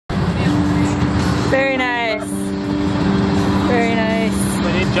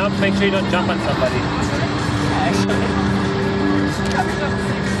jump, make sure you don't jump on somebody.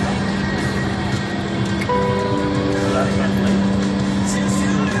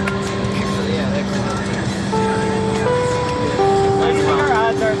 What do you think our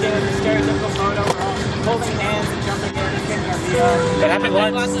odds are getting the stereotypical photo? We're all holding hands and jumping in and getting our VR. That happened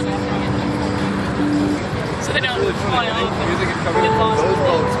once. So they don't fly off and Music is get coming. lost. Those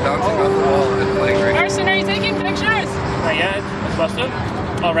boats bouncing off the wall and playing right. Carson, are you taking pictures? Not yet. We're supposed to.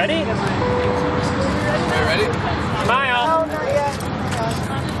 Already? Are you ready? Smile.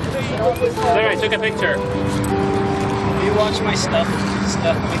 There, I took a picture. If you watch my stuff,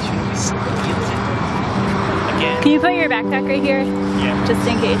 make sure we steal it. Again. Can you put your backpack right here? Yeah. Just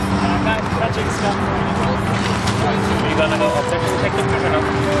in case. I'm not touching stuff. Are you gonna go up there to take pictures or no?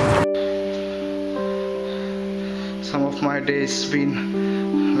 Some of my days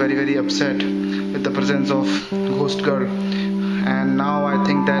been very upset with the presence of ghost girl, and now I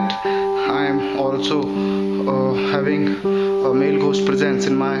think that I am also having a male ghost presence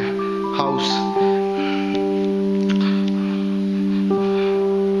in my house.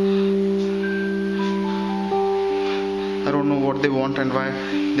 I don't know what they want and why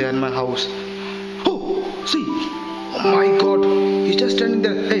they are in my house. Oh, see! Oh my God! He's just standing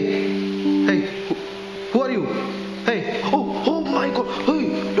there. Hey, who are you? Hey, oh my God!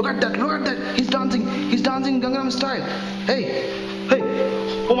 Hey, look at that! He's dancing Gangnam style. Hey,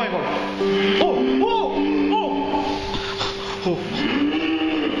 oh my God! Oh!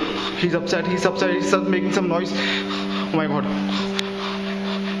 He's upset. He's making some noise. Oh my God!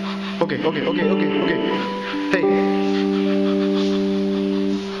 Okay. Hey.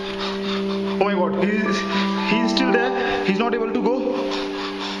 Oh my God! He's still there. He's not able to go.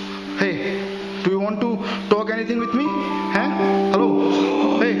 Hey, do you want to talk anything with me? Huh? Hello?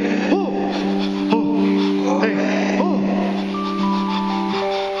 Hey. Hey. Oh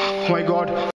my God.